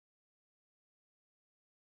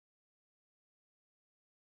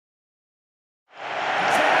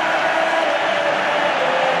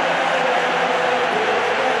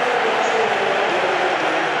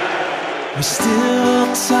We still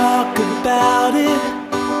talk about it.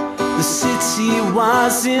 The city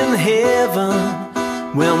was in heaven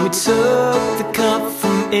when we took the cup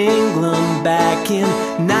from England back in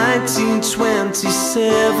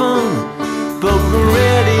 1927. But we're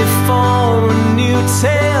ready for a new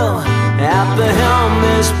tale. At the helm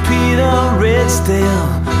there's Peter Ridsdale.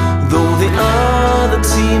 Though the other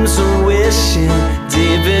teams are wishing,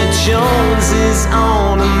 David Jones is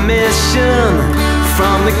on a mission.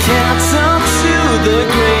 From the Captain to the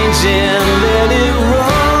Grange and let it roll.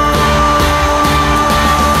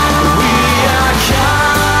 We are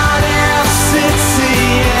Cardiff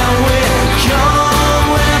City and we're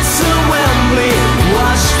going to Wembley.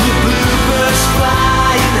 Watch the BlueBirds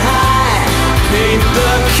flying high, paint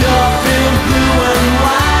the cup in blue and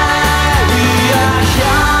white. We are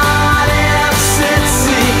Cardiff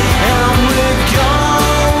City and we're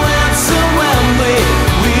going to Wembley.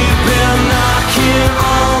 We've been knocking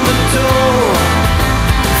on the door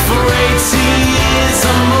for 80 years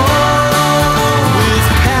or more. With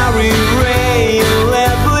Harry, Ray and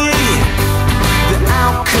Ledley, the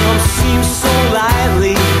outcome seems so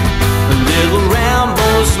likely. Little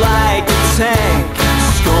Rambo's like a tank,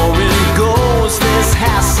 scoring goals, there's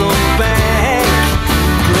Hasselbank.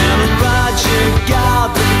 Glenn and Roger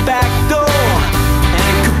got the back door,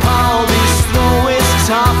 and Capaldi's slowest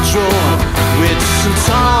top drawer. Rich and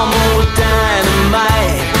Tom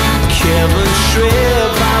dynamite, Kevin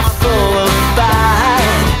Shreve are full of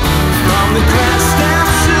fight. From the grandstand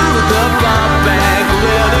to the bar back,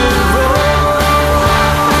 let it roll.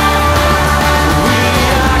 We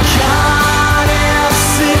are Cardiff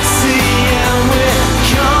City and we're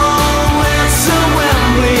going to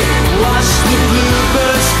Wembley. Watch the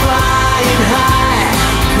BlueBirds flying high,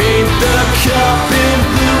 paint the cup in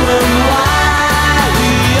blue and white.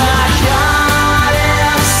 We are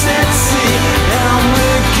Cardiff City and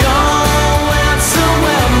we're going to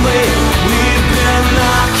Wembley. We've been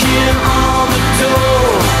knocking on the door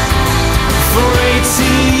for 80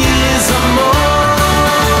 years or more.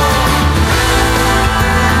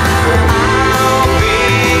 I'll be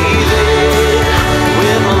there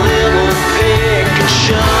with a little pick and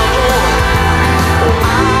shovel.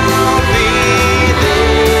 I'll be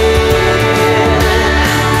there.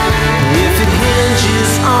 If it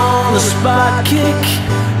hinges on a spot kick,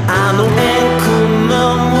 I know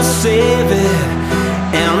Enkelman will save it,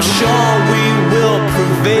 and I'm sure we will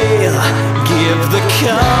prevail. Give the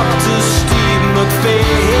cup